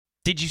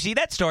Did you see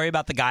that story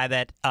about the guy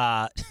that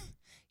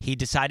he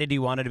decided he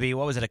wanted to be,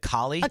 what was it, a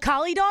collie? A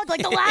collie dog?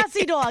 Like the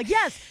Lassie dog,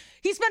 yes.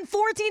 He spent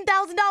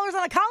 $14,000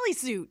 on a collie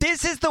suit.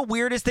 This is the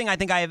weirdest thing I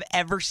think I have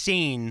ever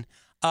seen.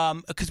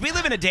 Because we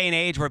live in a day and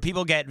age where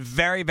people get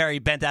very, very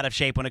bent out of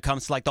shape when it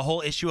comes to like the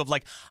whole issue of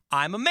like,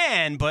 I'm a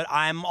man, but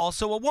I'm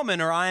also a woman,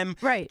 or I'm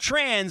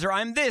trans, or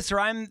I'm this, or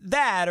I'm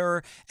that,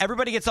 or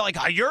everybody gets all like,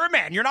 oh, you're a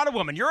man, you're not a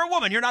woman, you're a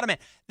woman, you're not a man.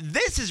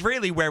 This is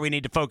really where we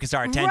need to focus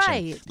our attention.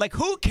 Right. Like,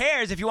 who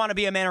cares if you want to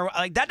be a man or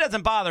like that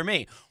doesn't bother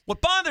me. What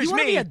bothers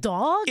me be a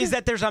dog? is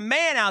that there's a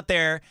man out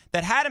there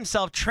that had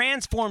himself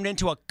transformed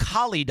into a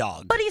collie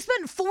dog. But he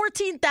spent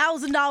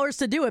 $14,000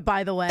 to do it,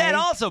 by the way. That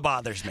also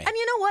bothers me. And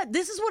you know what?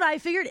 This is what I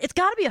figured. It's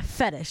got to be a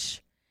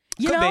fetish.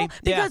 You Could know?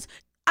 be, Because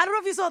I don't know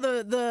if you saw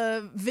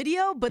the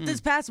video, but this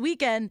past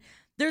weekend,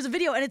 there's a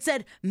video and it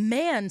said,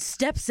 man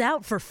steps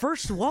out for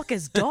first walk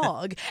as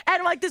dog.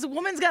 And like this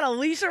woman's got a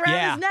leash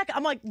around his neck.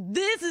 I'm like,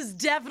 this is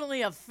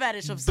definitely a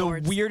fetish of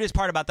sorts. The weirdest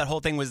part about that whole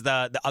thing was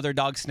the other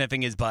dog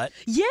sniffing his butt.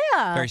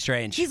 Yeah. Very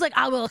strange. He's like,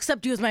 I will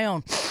accept you as my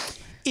own.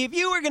 If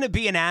you were going to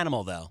be an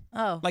animal, though,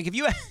 like if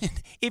you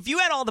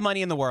had all the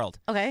money in the world,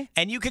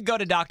 and you could go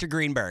to Dr.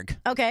 Greenberg,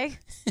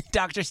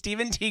 Dr.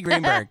 Stephen T.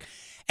 Greenberg,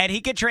 and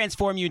he could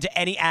transform you into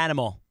any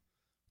animal,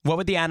 what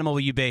would the animal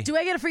you be? Do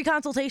I get a free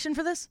consultation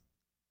for this?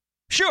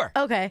 Sure.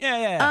 Okay.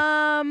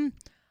 Yeah.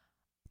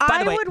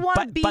 would want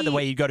to be... By the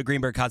way, you go to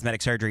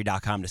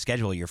greenbergcosmeticsurgery.com to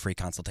schedule your free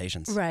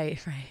consultations. Right.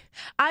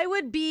 I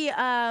would be,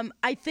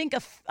 I think,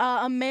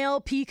 a male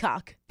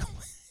peacock.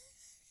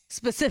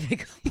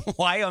 Specifically.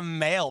 Why a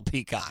male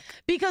peacock?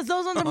 Because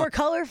those ones are more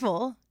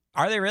colorful.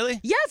 Are they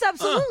really? Yes,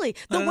 absolutely.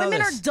 The women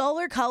are this.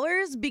 duller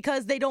colors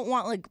because they don't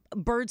want like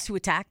birds to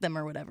attack them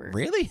or whatever.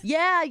 Really?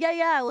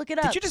 Yeah. Look it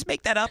up. Did you just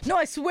make that up? No,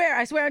 I swear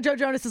on Joe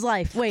Jonas's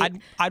life. Wait.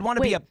 I'd want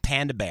to be a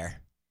panda bear.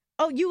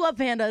 Oh, you love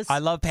pandas. I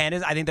love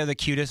pandas. I think they're the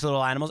cutest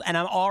little animals. And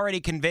I'm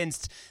already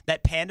convinced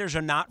that pandas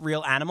are not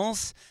real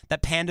animals,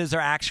 that pandas are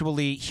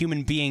actually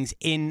human beings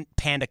in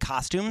panda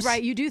costumes.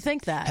 Right, you do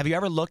think that. Have you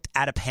ever looked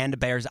at a panda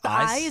bear's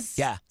eyes?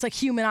 Yeah. It's like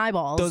human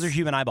eyeballs. Those are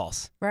human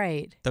eyeballs.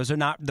 Right. Those are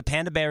not, the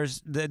panda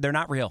bears, they're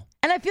not real.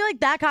 And I feel like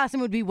that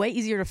costume would be way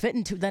easier to fit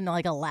into than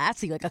like a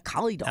lassie, like a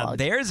collie dog. Now,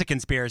 there's a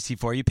conspiracy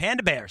for you.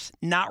 Panda bears,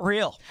 not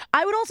real.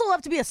 I would also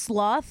love to be a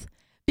sloth.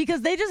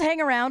 Because they just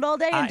hang around all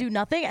day and do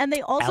nothing, and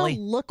they also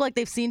look like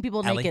they've seen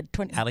people naked.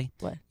 Allie,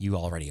 what? You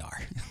already are.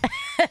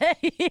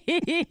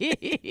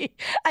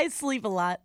 I sleep a lot.